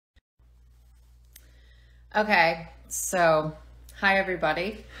Okay, so hi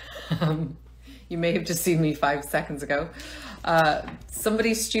everybody. You may have just seen me 5 seconds ago.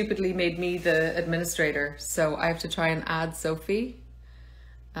 Somebody stupidly made me the administrator, so I have to try and add Sophie.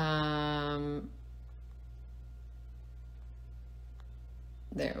 There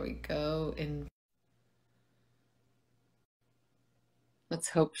we go. Let's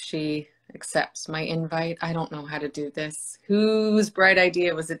hope she accepts my invite. I don't know how to do this. Whose bright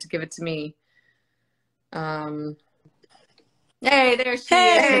idea was it to give it to me? Hey, there she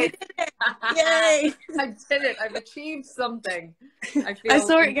is. Yay! I did it. I've achieved something. I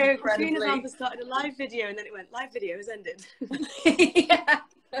saw it go. incredibly... Caitriona Balfe started a live video and then it went, live video has ended. Yeah.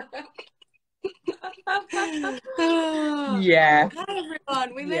 Yeah. Hi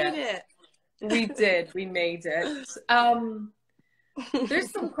everyone, we made it. We did. We made it.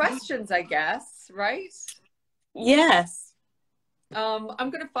 There's some questions, I guess, right? Yes. I'm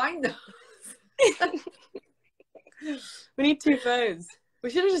gonna find those. We need two phones.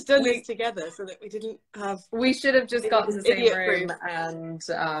 We should have just done this together so that we didn't have... We should have just got in the same room and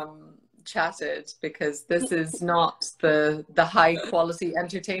chatted, because this is not the high quality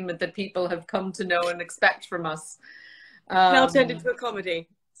entertainment that people have come to know and expect from us. Now turned into a comedy.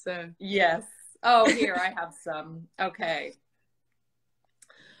 So yes. Oh, here I have some. Okay.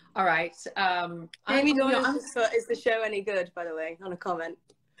 All right. Jamie Dornan is the show any good, by the way, on a comment.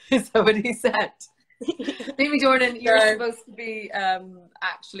 Is that what he said? Jamie Dornan, you're supposed to be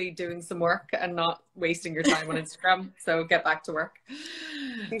actually doing some work and not wasting your time on Instagram. So get back to work.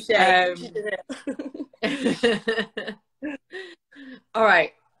 All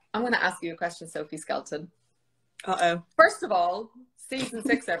right. I'm going to ask you a question, Sophie Skelton. Uh-oh. First of all, season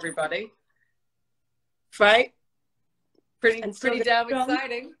 6, everybody. Right? Pretty damn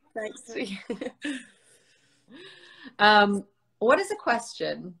exciting. Thanks. What is a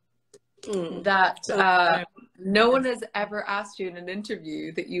question that no one has ever asked you in an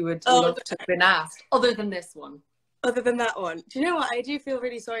interview that you would love to have been asked, other than this one? Other than that one. Do you know what? I do feel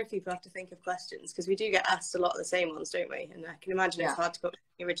really sorry for people who have to think of questions, because we do get asked a lot of the same ones, don't we? And I can imagine it's hard to come up with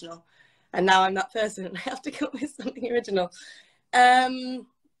something original. And now I'm that person and I have to come up with something original.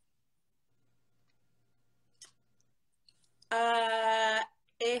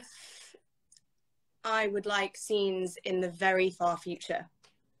 If I would like scenes in the very far future.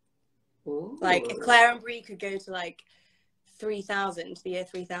 Ooh. Like if Claire and Brie could go to like 3000, the year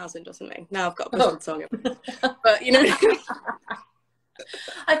 3000 or something. Now I've got a Bushwood song. But you know,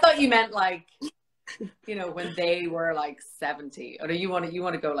 I thought you meant like, you know, when they were like 70. Or do you want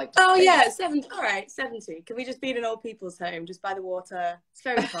to go like? Oh yeah, 70. All right, 70. Can we just be in an old people's home, just by the water? It's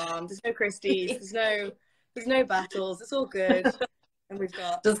very calm. There's no Christies. There's no battles. It's all good. And we've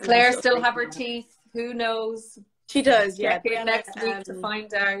got. Does Claire still have her teeth? Who knows? She does. Yeah. Brianna, next week to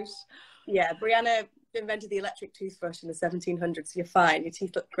find out. Yeah, Brianna invented the electric toothbrush in the 1700s. So you're fine. Your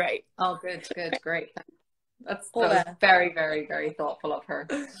teeth look great. Oh, good, great. That was very, very, very thoughtful of her.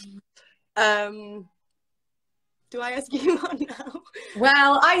 Do I ask you one now?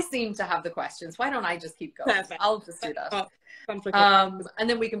 Well, I seem to have the questions. Why don't I just keep going? Perfect. I'll just do that. And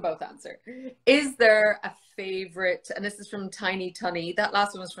then we can both answer. Is there a favorite? And this is from Tiny Tunny. That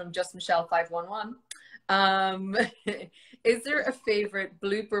last one was from Just Michelle 511. Is there a favorite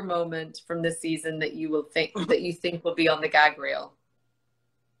blooper moment from this season that you think will be on the gag reel?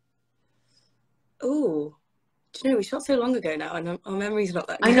 Oh, do you know, we shot so long ago now and our memory's not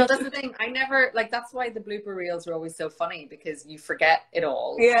that good. I know, that's the thing. I never, like, that's why the blooper reels are always so funny, because you forget it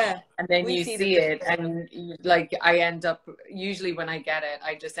all. Yeah. And then you see it and like, I end up, usually when I get it,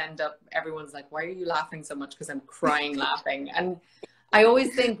 I just end up, everyone's like, why are you laughing so much? Because I'm crying laughing. And I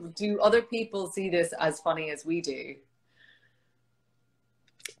always think, do other people see this as funny as we do?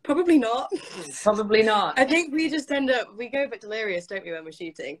 Probably not. Probably not. I think we just we go a bit delirious, don't we, when we're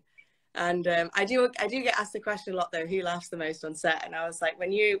shooting? And I do get asked the question a lot though, who laughs the most on set? And I was like,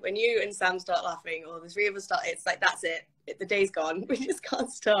 when you and Sam start laughing, or the three of us start, it's like, that's it. The day's gone. We just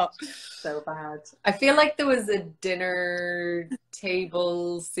can't stop. So bad. I feel like there was a dinner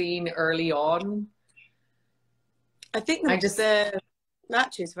table scene early on. I think the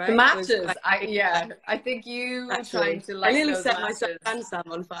matches, right? The matches. I think you were trying to like. I nearly set myself and Sam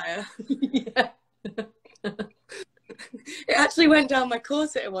on fire. Yeah. It actually went down my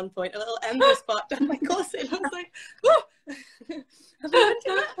corset at one point, a little ember spot down my corset. And I was like, oh!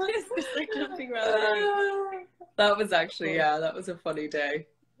 Just like jumping around. That was actually, that was a funny day.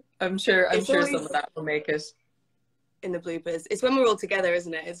 I'm sure some of that will make it. In the bloopers. It's when we're all together,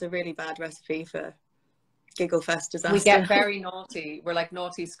 isn't it? It's a really bad recipe for giggle fest disaster. We get very naughty. We're like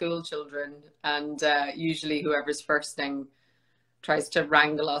naughty school children, and usually whoever's firsting tries to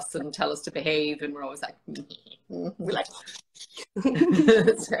wrangle us and tell us to behave, and we're always like, we're like,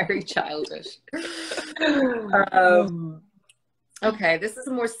 it's very childish. Okay, this is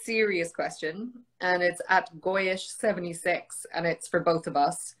a more serious question, and it's at Goyish76, and it's for both of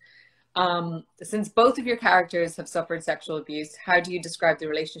us. Since both of your characters have suffered sexual abuse, how do you describe the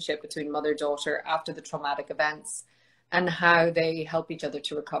relationship between mother-daughter after the traumatic events, and how they help each other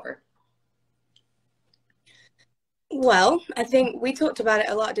to recover? Well, I think we talked about it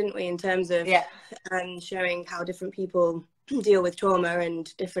a lot, didn't we, in terms of showing how different people deal with trauma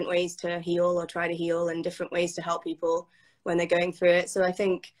and different ways to heal or try to heal, and different ways to help people when they're going through it. So I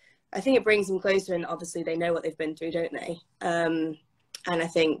think it brings them closer, and obviously they know what they've been through, don't they? And I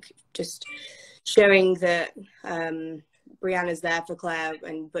think just showing that Brianna's there for Claire,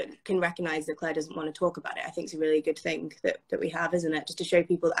 but can recognise that Claire doesn't want to talk about it, I think is a really good thing that we have, isn't it? Just to show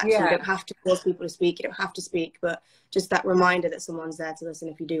people that actually you don't have to force people to speak, you don't have to speak, but just that reminder that someone's there to listen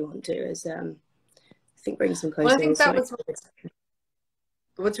if you do want to is, I think, brings them closer. Well, I think that was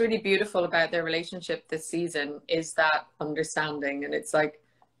what's really beautiful about their relationship this season, is that understanding. And it's like,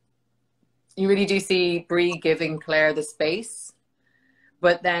 you really do see Brie giving Claire the space,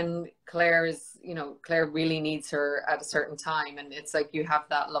 but then Claire really needs her at a certain time. And it's like, you have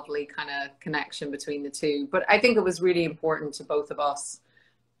that lovely kind of connection between the two. But I think it was really important to both of us,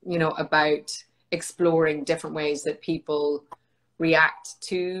 about exploring different ways that people react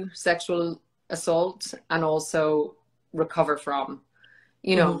to sexual assault and also recover from,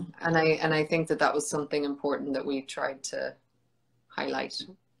 and I think that was something important that we tried to highlight.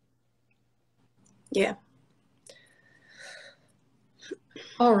 Yeah.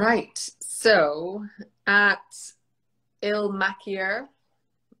 All right. So at Il Maquier,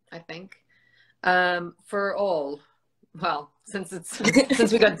 I think, for all, well, since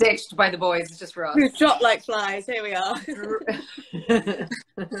we got ditched by the boys, it's just for us. We've dropped like flies. Here we are.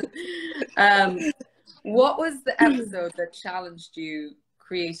 What was the episode that challenged you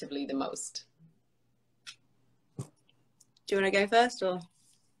creatively the most? Do you want to go first, or?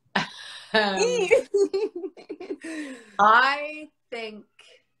 I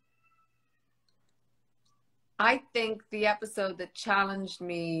think the episode that challenged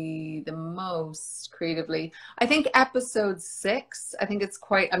me the most creatively, I think episode 6. I think it's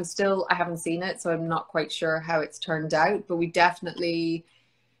I haven't seen it, so I'm not quite sure how it's turned out, but we definitely,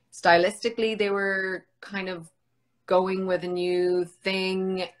 stylistically, they were kind of going with a new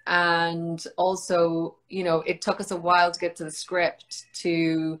thing. And also, it took us a while to get to the script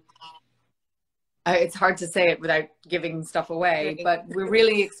it's hard to say it without giving stuff away, but we're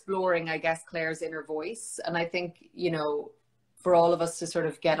really exploring, I guess, Claire's inner voice. And I think, for all of us to sort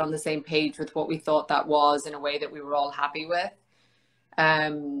of get on the same page with what we thought that was in a way that we were all happy with,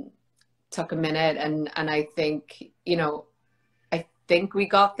 took a minute. And I think, I think we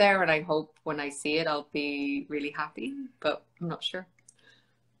got there, and I hope when I see it, I'll be really happy, but I'm not sure.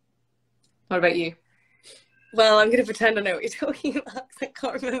 What about you? Well, I'm going to pretend I know what you're talking about, because I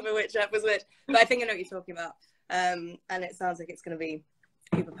can't remember which app was which, but I think I know what you're talking about. And it sounds like it's going to be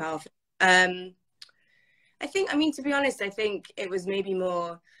super powerful. I think, to be honest, I think it was maybe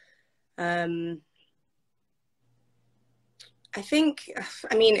more, if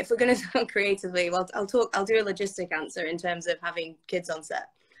we're going to sound creatively, well, I'll do a logistic answer in terms of having kids on set,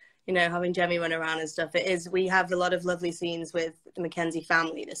 having Jemmy run around and stuff. We have a lot of lovely scenes with the Mackenzie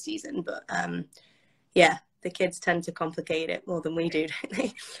family this season, but yeah, the kids tend to complicate it more than we do, don't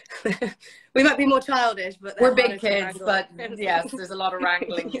they? We might be more childish, but we're big kids, but yes, there's a lot of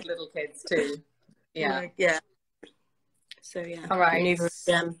wrangling with little kids too. Yeah. Yeah. So yeah. All right.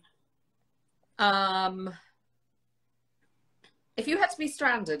 If you had to be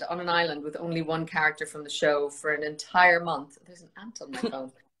stranded on an island with only one character from the show for an entire month, there's an ant on my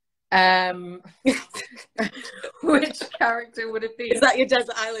phone. Which character would it be? Is that your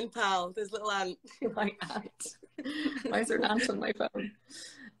desert island pal? This little ant. My ant. Why is there an ant on my phone?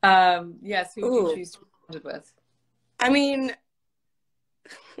 Yes, who would you choose to be stranded with?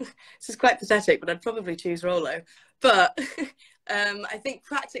 This is quite pathetic, but I'd probably choose Rollo. But I think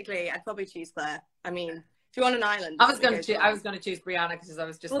practically I'd probably choose Claire. If you're on an island, I was going to choose Brianna, because I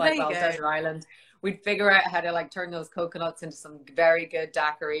was just desert island. We'd figure out how to turn those coconuts into some very good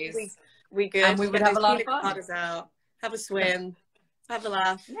daiquiris. We could. And we would have a lot of fun. Out, have a swim, have a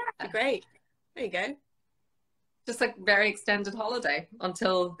laugh. Yeah. Be great. There you go. Just very extended holiday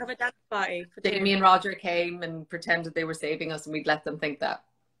until have a dance party. Jamie and Roger came and pretended they were saving us, and we'd let them think that.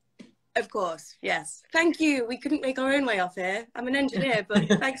 Of course, yes. Thank you. We couldn't make our own way off here. I'm an engineer, but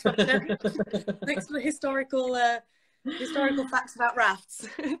thanks for the historical facts about rafts.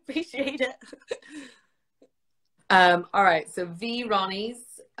 Appreciate it. All right. So V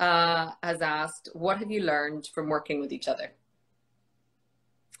Ronnie's has asked, what have you learned from working with each other?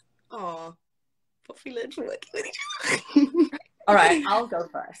 Oh, what have we learned from working with each other? All right, I'll go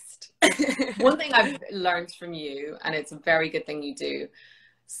first. One thing I've learned from you, and it's a very good thing you do,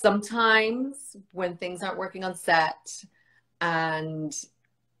 sometimes when things aren't working on set and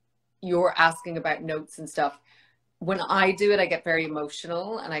you're asking about notes and stuff, when I do it, I get very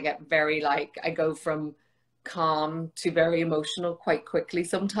emotional and I get very like, I go from calm to very emotional quite quickly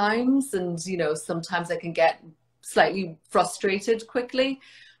sometimes. And, you know, sometimes I can get slightly frustrated quickly,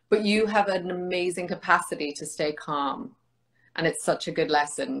 but you have an amazing capacity to stay calm. And it's such a good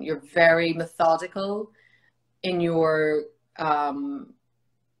lesson. You're very methodical in your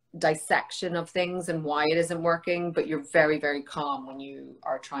dissection of things and why it isn't working, but you're very, very calm when you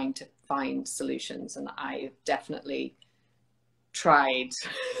are trying to find solutions. And I've definitely tried.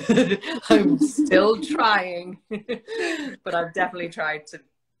 I'm still trying, but I've definitely tried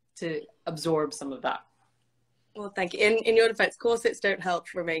to absorb some of that. Well, thank you. In your defense, corsets don't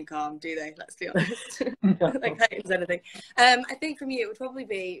help remain calm, do they? Let's be honest. No. Like that is anything. I think for me, it would probably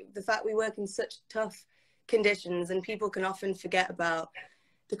be the fact we work in such tough conditions and people can often forget about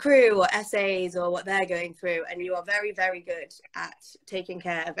the crew or essays or what they're going through. And you are very, very good at taking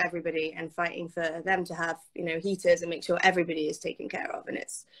care of everybody and fighting for them to have, you know, heaters and make sure everybody is taken care of. And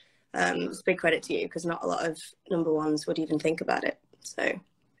it's a big credit to you because not a lot of number ones would even think about it. So,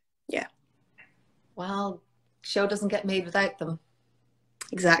 yeah. Well, show doesn't get made without them.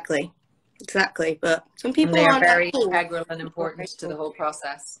 Exactly. But some people are aren't very integral and important to the whole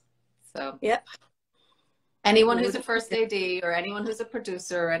process. So yep. Anyone who's a first AD or anyone who's a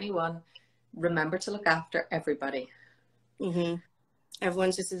producer or anyone, remember to look after everybody. Mm-hmm.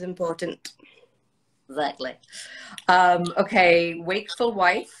 Everyone's just as important. Exactly. Okay, Wakeful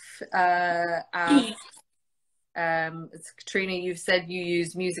Wife asks, it's Caitriona, you've said you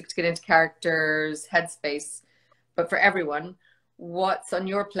use music to get into characters' headspace, but for everyone, what's on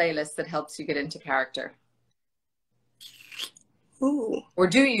your playlist that helps you get into character? Ooh. Or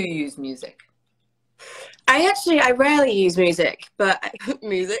do you use music? I rarely use music, but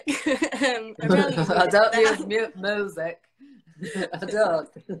music. I rarely use music. I don't use music. I don't.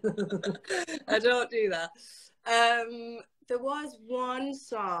 I don't do that. There was one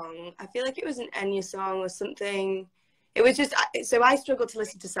song, I feel like it was an Enya song or something. It was just, so I struggle to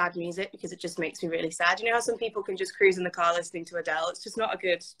listen to sad music because it just makes me really sad. You know how some people can just cruise in the car listening to Adele? It's just not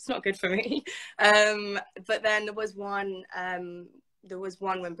good for me. But then there was one when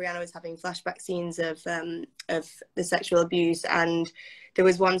Brianna was having flashback scenes of the sexual abuse, and there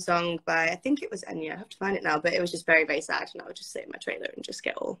was one song by, I think it was Enya, I have to find it now, but it was just very, very sad, and I would just sit in my trailer and just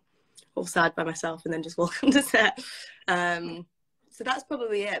get all sad by myself and then just walk on the set. So that's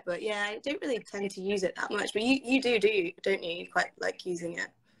probably it. But yeah, I don't really tend to use it that much. But you do, don't you? You quite like using it.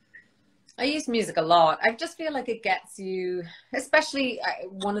 I use music a lot. I just feel like it gets you, especially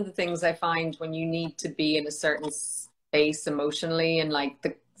one of the things I find when you need to be in a certain space emotionally, and like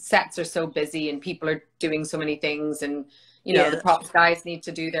the sets are so busy and people are doing so many things, and you know, the props guys need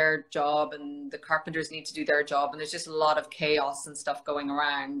to do their job and the carpenters need to do their job, and there's just a lot of chaos and stuff going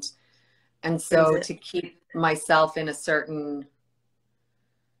around. And so to keep myself in a certain,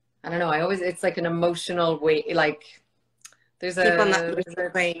 I don't know, it's like an emotional way, like there's keep on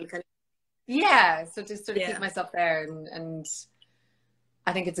that plane. Yeah, so to sort of keep myself there, and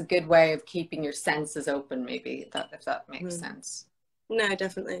I think it's a good way of keeping your senses open, maybe, if that makes sense. No,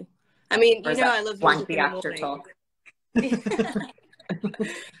 definitely. I mean, you know, I love wanky actor talk.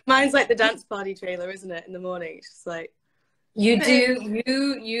 Mine's like the dance party trailer, isn't it? In the morning, it's just like you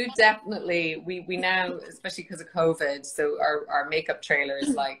definitely. We now, especially because of COVID, so our makeup trailer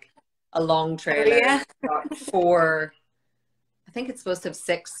is like a long trailer. Got 4. I think it's supposed to have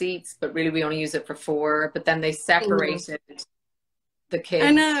 6 seats, but really we only use it for 4. But then they separated the kids.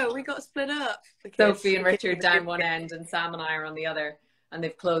 I know, we got split up. Sophie and Richard down one end and Sam and I are on the other. And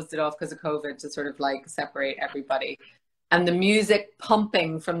they've closed it off because of COVID to sort of like separate everybody. And the music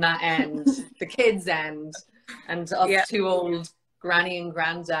pumping from that end, the kids' end, and us 2 old granny and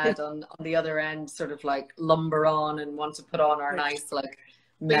granddad on the other end sort of like lumber on and want to put on our nice like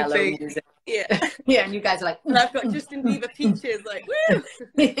mellow music. Yeah. Yeah, and you guys are like, and I've got Justin Bieber Peaches, like, woo!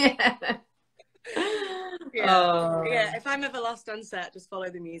 Yeah, if I'm ever lost on set, just follow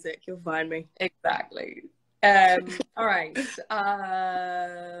the music, you'll find me. Exactly. All right.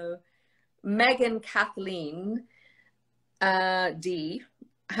 Megan Kathleen D,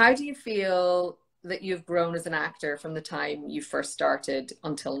 how do you feel that you've grown as an actor from the time you first started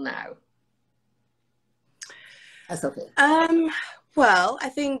until now? That's okay. Well, I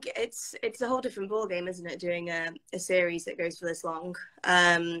think it's a whole different ballgame, isn't it, doing a series that goes for this long.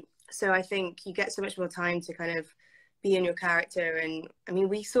 So I think you get so much more time to kind of be in your character. And I mean,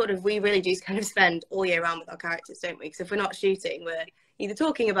 we really do kind of spend all year round with our characters, don't we? Because if we're not shooting, we're either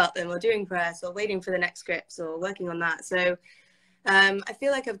talking about them or doing press or waiting for the next scripts or working on that. So I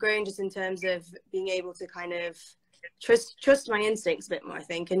feel like I've grown just in terms of being able to kind of trust my instincts a bit more, I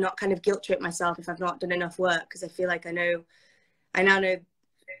think, and not kind of guilt trip myself if I've not done enough work, because I feel like I now know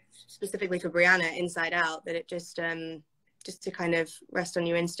specifically for Brianna inside out that it just to kind of rest on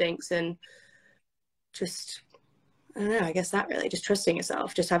your instincts and just, I don't know, I guess that really just trusting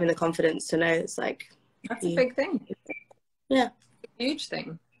yourself, just having the confidence to know it's like that's a big thing. Yeah, a huge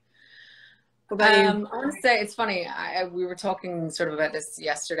thing. What about you? I want to say it's funny. We were talking sort of about this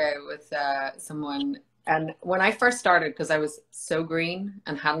yesterday with someone, and when I first started, because I was so green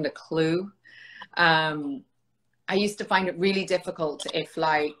and hadn't a clue, I used to find it really difficult if,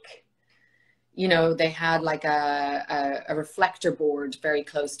 like, you know, they had like a reflector board very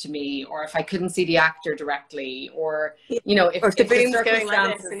close to me, or if I couldn't see the actor directly, or, you know, if the the boom's going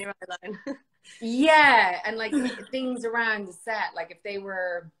like this in your line. Yeah, and like things around the set, like if they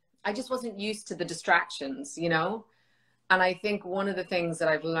were, I just wasn't used to the distractions, you know? And I think one of the things that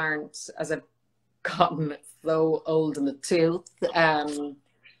I've learned as I've gotten so old in the tooth,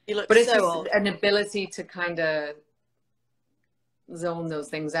 You look but it's so just old. an ability to kind of zone those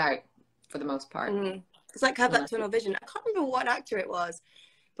things out for the most part. It's like have that tunnel vision. I can't remember what actor it was,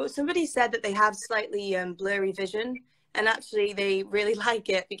 but somebody said that they have slightly blurry vision, and actually they really like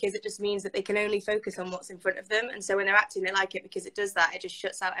it because it just means that they can only focus on what's in front of them. And so when they're acting, they like it because it does that. It just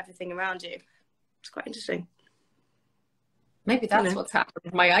shuts out everything around you. It's quite interesting. Maybe that's what's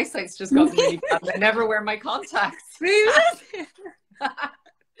happened. My eyesight's just gotten really bad. I never wear my contacts.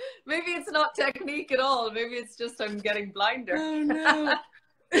 Maybe it's not technique at all. Maybe it's just I'm getting blinder. Oh no.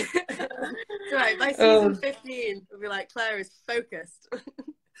 Right, by season 15, we'll be like, Claire is focused.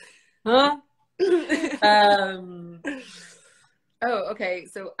 Huh? Okay.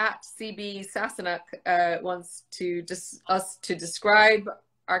 So at CB Sasanuk wants us to describe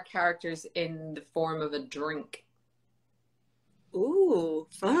our characters in the form of a drink. Ooh,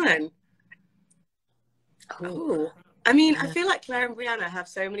 fun. Ooh. I mean, I feel like Claire and Brianna have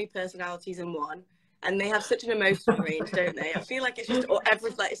so many personalities in one, and they have such an emotional range, don't they? I feel like it's just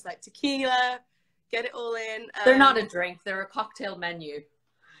it's like tequila, get it all in. They're not a drink; they're a cocktail menu.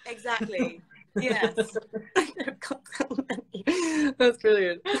 Exactly. Yes. Cocktail menu. That's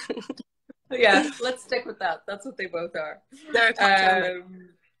brilliant. Yeah, let's stick with that. That's what they both are. They're a cocktail menu.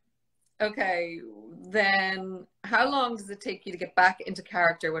 Okay, then how long does it take you to get back into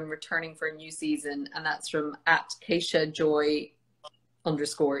character when returning for a new season? And that's from at Keisha Joy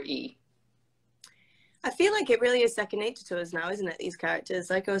 _E. I feel like it really is second nature to us now, isn't it? These characters,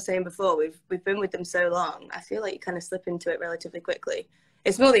 like I was saying before, we've been with them so long. I feel like you kind of slip into it relatively quickly.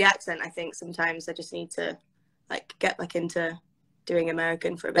 It's more the accent, I think. Sometimes I just need to like get back into doing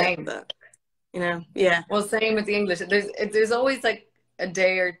American for a bit. Same. But you know, yeah. Well, same with the English. There's always like a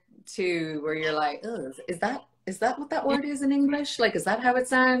day or two where you're like, oh, is that what that word is in English? Like, is that how it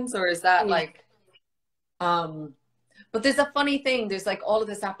sounds, or is that like, but there's a funny thing. There's like all of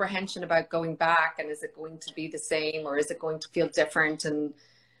this apprehension about going back, and is it going to be the same, or is it going to feel different?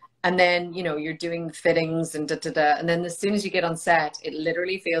 And then, you know, you're doing fittings and and then as soon as you get on set, it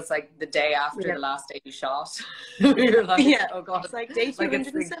literally feels like the day after the last day you shot. You're like, oh god, it's like day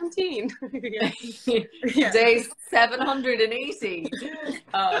 217. Day 780.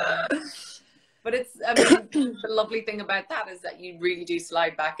 But it's, I mean, the lovely thing about that is that you really do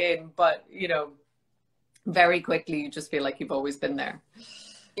slide back in, but you know, very quickly you just feel like you've always been there.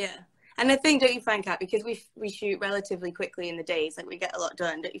 Yeah. And I think, don't you find, Kat, because we shoot relatively quickly in the days, like we get a lot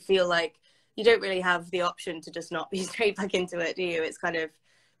done, don't you feel like you don't really have the option to just not be straight back into it, do you? It's kind of,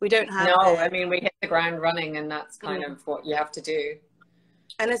 we don't have... No, I mean, we hit the ground running, and that's kind of what you have to do.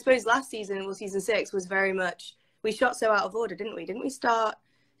 And I suppose last season, well, season 6 was very much, we shot so out of order, didn't we? Didn't we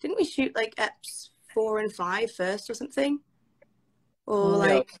shoot like eps 4 and 5 first or something? Or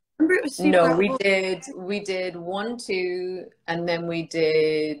like... Remember it was super no, we did 1, 2, and then we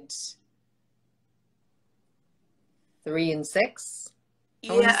did 3 and 6.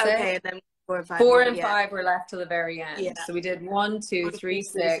 Yeah, okay, and then 4 and 5. 4 and 5 were left till the very end. Yeah. So we did 1, 2, 3,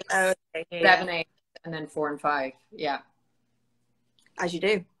 6, 7, 8, and then 4 and 5. Yeah. As you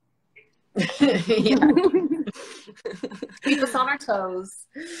do. Yeah. Keep us on our toes.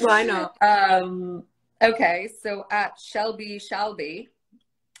 Why not? Okay, so at Shelby,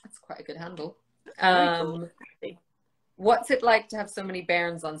 that's quite a good handle. Cool. What's it like to have so many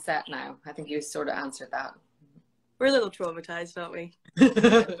bairns on set now? I think you sort of answered that. We're a little traumatized, aren't we?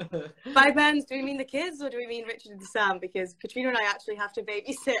 By bands, do we mean the kids or do we mean Richard and Sam? Because Caitriona and I actually have to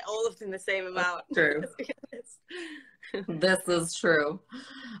babysit all of them the same amount. True. This is true.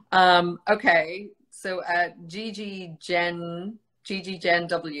 Okay, so Gigi Jen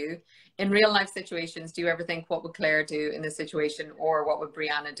W. In real life situations, do you ever think, what would Claire do in this situation, or what would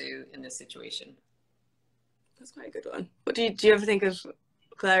Brianna do in this situation? That's quite a good one. What do you ever think of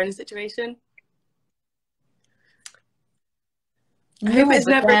Claire in a situation? I hope it's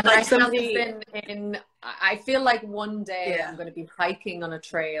never like somebody. I feel like one day I'm going to be hiking on a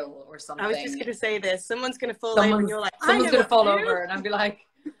trail or something. I was just going to say this. Someone's going to fall over and you're like, someone's going to fall over and I'll be like,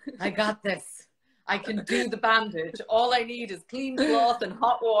 I got this. I can do the bandage. All I need is clean cloth and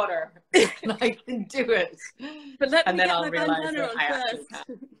hot water, and I can do it. But let me then get I'll my realize bandana that on I actually first.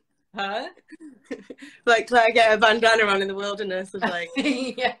 can. Huh? Like Claire get a bandana on in the wilderness of like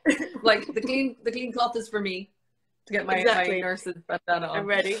yeah. Like the clean cloth is for me to get my nurse's bandana on. I'm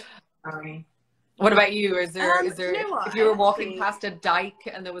ready. What about you? Is there you know what? If you were walking past a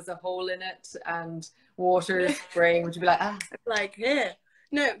dike and there was a hole in it and water spraying, would you be like, ah? Like, here.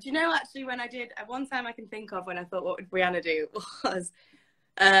 No, do you know, actually, when I did, one time I can think of when I thought, what would Brianna do, was,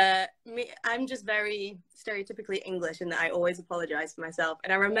 I'm just very stereotypically English in that I always apologise for myself.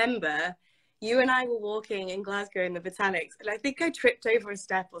 And I remember you and I were walking in Glasgow in the Botanics, and I think I tripped over a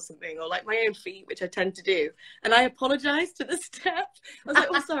step or something, or like my own feet, which I tend to do. And I apologised to the step. I was like,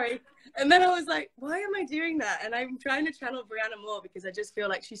 oh, sorry. And then I was like, why am I doing that? And I'm trying to channel Brianna more because I just feel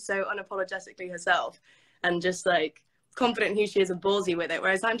like she's so unapologetically herself and just like confident in who she is and ballsy with it.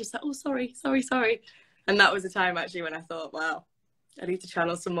 Whereas I'm just like, oh, sorry. And that was a time actually when I thought, wow, I need to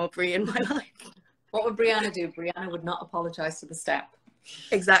channel some more Brie in my life. What would Brianna do? Brianna would not apologise to the step.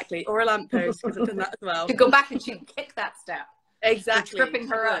 Exactly. Or a lamppost, because I've done that as well. She'd go back and she'd kick that step. Exactly. You're tripping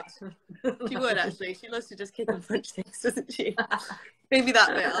her up. She would actually. She loves to just kick and punch things, doesn't she? Maybe that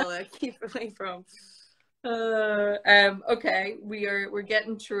bit I'll keep away from. Okay, we're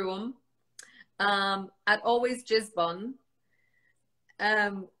getting through them. At Always Jizzbun,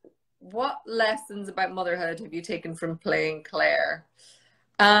 what lessons about motherhood have you taken from playing Claire?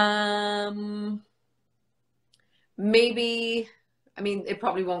 Maybe, I mean, it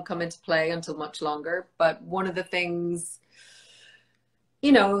probably won't come into play until much longer, but one of the things,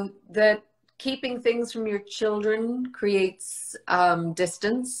 you know, that keeping things from your children creates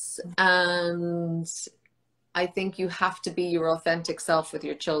distance, and I think you have to be your authentic self with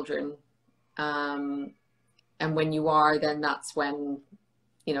your children. And when you are, then that's when,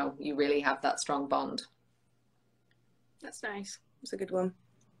 you know, you really have that strong bond. That's nice. That's a good one.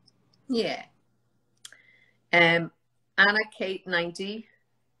 Yeah. Anna Kate 90.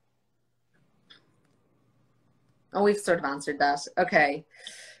 Oh, we've sort of answered that. Okay.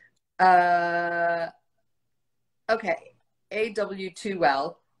 Okay.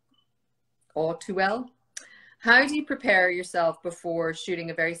 AW2L or 2L. How do you prepare yourself before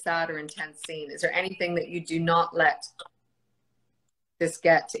shooting a very sad or intense scene? Is there anything that you do not let this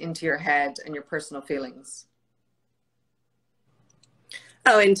get into your head and your personal feelings?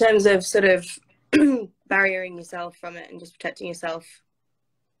 Oh, in terms of sort of barriering yourself from it and just protecting yourself.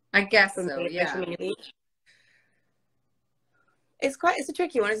 I guess so, yeah. It's a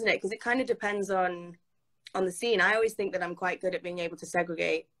tricky one, isn't it? Because it kind of depends on the scene. I always think that I'm quite good at being able to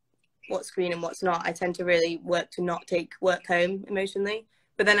segregate what's screen and what's not. I tend to really work to not take work home emotionally.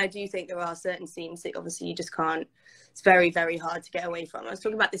 But then I do think there are certain scenes that obviously you just can't, it's very, very hard to get away from. I was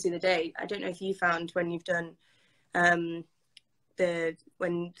talking about this the other day. I don't know if you found when you've done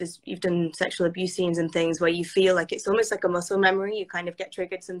you've done sexual abuse scenes and things where you feel like it's almost like a muscle memory. You kind of get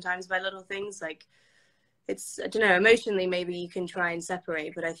triggered sometimes by little things. Like it's, I don't know, emotionally maybe you can try and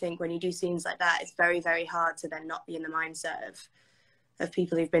separate, but I think when you do scenes like that, it's very, very hard to then not be in the mindset of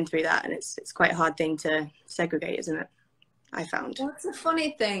people who've been through that, and it's quite a hard thing to segregate, isn't it? I found. Well, it's a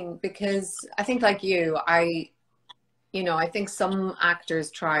funny thing because I think like you, I think some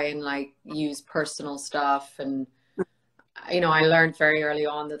actors try and like use personal stuff, and I learned very early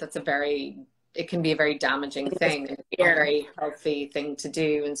on that it can be a very damaging thing, and a very healthy thing to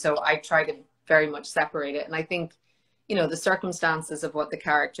do, and so I try to very much separate it. And I think the circumstances of what the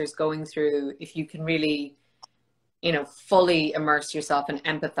character is going through, if you can really fully immerse yourself and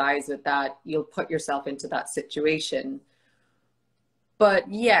empathize with that, you'll put yourself into that situation.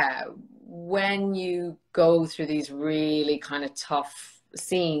 But yeah, when you go through these really kind of tough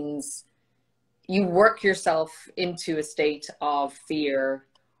scenes, you work yourself into a state of fear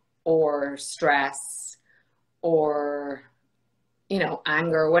or stress or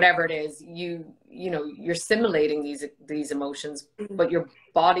anger, whatever it is. You're simulating these emotions, but your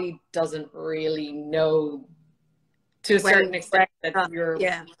body doesn't really know to a certain extent that you're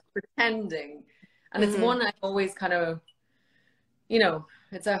yeah, pretending. And it's one I always kind of, you know,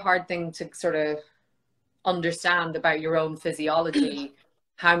 it's a hard thing to sort of understand about your own physiology.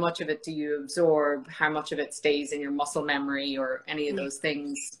 How much of it do you absorb? How much of it stays in your muscle memory or any of those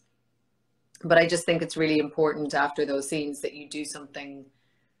things? But I just think it's really important after those scenes that you do something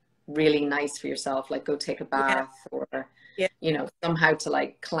really nice for yourself, like go take a bath or, you know, somehow to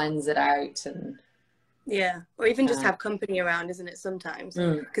like cleanse it out. And or even just have company around, isn't it, sometimes?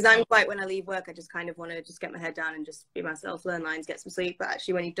 Because I'm quite, when I leave work, I just kind of want to just get my head down and just be myself, learn lines, get some sleep. But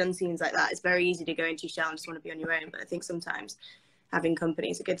actually when you've done scenes like that, it's very easy to go into your shower and just want to be on your own. But I think sometimes having company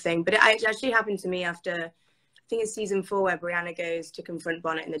is a good thing. But it actually happened to me after, I think it's season 4, where Brianna goes to confront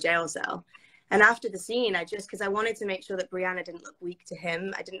Bonnet in the jail cell. And after the scene, because I wanted to make sure that Brianna didn't look weak to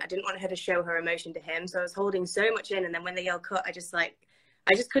him. I didn't want her to show her emotion to him. So I was holding so much in. And then when they yelled cut, I just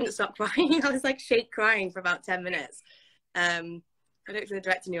couldn't stop crying. I was like crying for about 10 minutes. I don't think the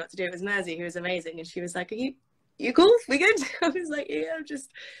director knew what to do. It was Mersey, who was amazing. And she was like, you cool? We good? I was like, yeah,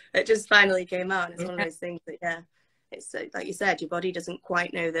 it just finally came out. And it's one of those things that, it's like you said, your body doesn't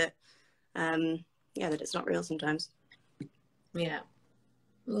quite know that, that it's not real sometimes. Yeah.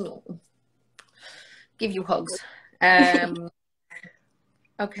 Ooh. Give you hugs.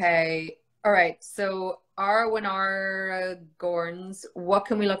 Okay. All right. So Winara Gorns, what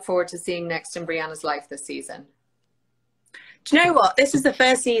can we look forward to seeing next in Brianna's life this season? Do you know what? This is the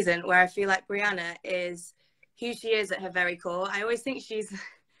first season where I feel like Brianna is who she is at her very core. I always think she's,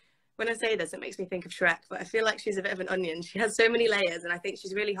 when I say this, it makes me think of Shrek, but I feel like she's a bit of an onion. She has so many layers, and I think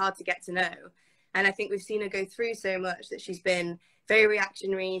she's really hard to get to know. And I think we've seen her go through so much that she's been very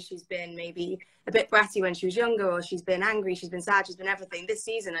reactionary. She's been maybe a bit bratty when she was younger, or she's been angry, she's been sad, she's been everything. This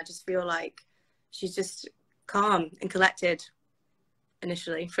season, I just feel like she's just calm and collected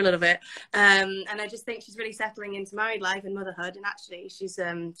initially for a little bit. And I just think she's really settling into married life and motherhood. And actually, she's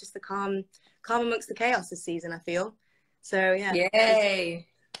just the calm amongst the chaos this season, I feel. So, yeah. Yay.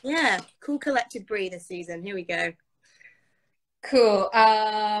 Yeah. Cool, collected Brie this season. Here we go. Cool.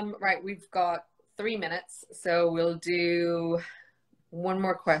 Right. We've got 3 minutes. So we'll do one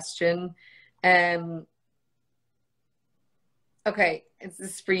more question. Okay. This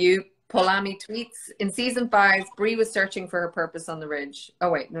is for you. Polami tweets, in season 5, Brie was searching for her purpose on the ridge. Oh,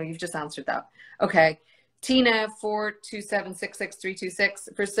 wait, no, you've just answered that. Okay. Tina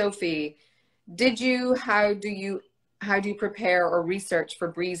 4276636 for Sophie. How do you prepare or research for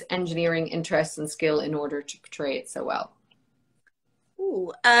Brie's engineering interests and skill in order to portray it so well?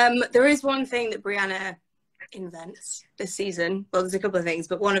 Ooh, there is one thing that Brianna invents this season. Well, there's a couple of things,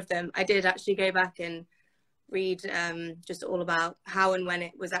 but one of them, I did actually go back and read just all about how and when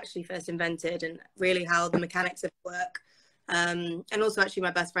it was actually first invented, and really how the mechanics of it work. And also, actually,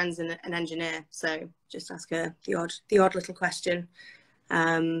 my best friend's an engineer, so just ask her the odd little question.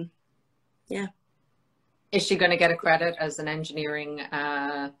 Yeah. Is she going to get a credit as an engineering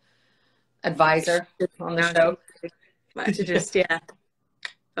advisor on the show? Might have to just, yeah,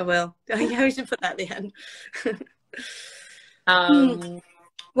 I will. Yeah, we should put that at the end.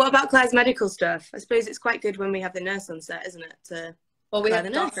 What about Claire's medical stuff? I suppose it's quite good when we have the nurse on set, isn't it? Well, we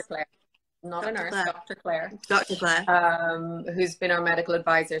have Dr. Claire, not a nurse, Dr. Claire. Dr. Claire. Who's been our medical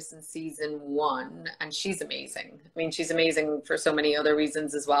advisor since season 1, and she's amazing. I mean, she's amazing for so many other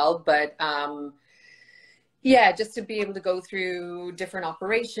reasons as well, but yeah, just to be able to go through different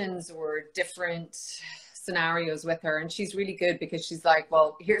operations or different scenarios with her, and she's really good because she's like,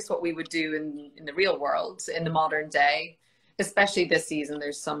 well, here's what we would do in the real world, in the modern day. Especially this season,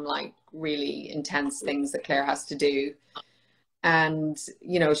 there's some like really intense things that Claire has to do. And,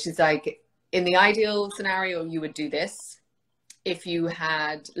 you know, she's like, in the ideal scenario, you would do this. If you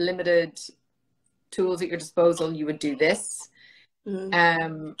had limited tools at your disposal, you would do this.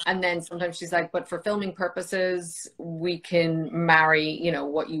 And then sometimes she's like, but for filming purposes, we can marry, you know,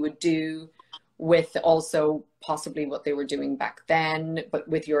 what you would do with also possibly what they were doing back then, but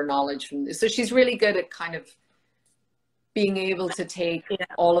with your knowledge from this. So she's really good at kind of being able to take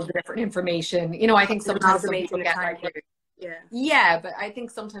all of the different information. You know, I think sometimes people get like, but I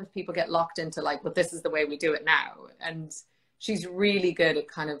think sometimes people get locked into like, well, this is the way we do it now. And she's really good at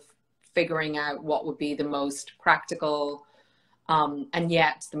kind of figuring out what would be the most practical and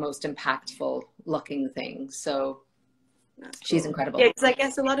yet the most impactful looking thing. So she's incredible. Yeah, because I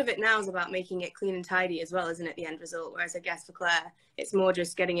guess a lot of it now is about making it clean and tidy as well, isn't it, the end result? Whereas I guess for Claire, it's more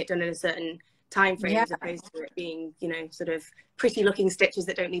just getting it done in a certain time frame as opposed to it being, you know, sort of pretty looking stitches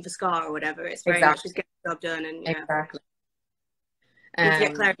that don't leave a scar or whatever. It's very much just get the job done. And exactly. To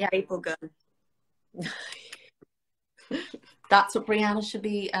get Claire a staple gun. That's what Brianna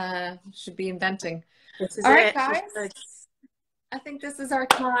should be inventing. This is All right, it. guys. I think this is our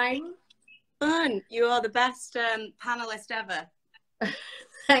time. Fun. You are the best panelist ever.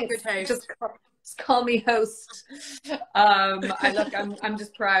 Thanks. Just call me host. I'm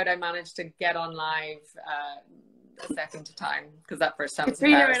just proud I managed to get on live a second time, because that first time was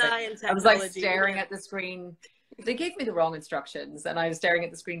embarrassing. I was like staring at the screen. They gave me the wrong instructions, and I was staring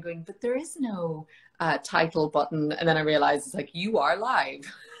at the screen going, but there is no title button. And then I realized it's like, you are live.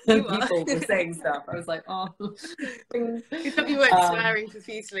 People were saying stuff. I was like, oh. You thought you weren't swearing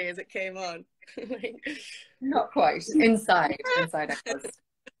profusely as it came on. Not quite. Inside I was.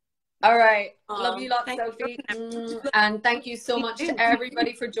 All right. Love you lots, Sophie. And thank you so much to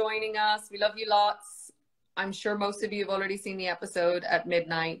everybody for joining us. We love you lots. I'm sure most of you have already seen the episode at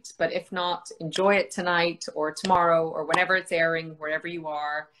midnight, but if not, enjoy it tonight or tomorrow or whenever it's airing, wherever you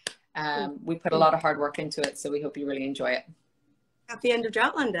are. We put a lot of hard work into it, so we hope you really enjoy it. Happy end of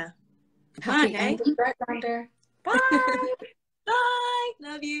Outlander. Happy end of Outlander. Bye. Bye.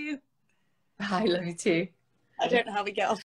 Love you. Bye. Love you too. I don't know how we get off.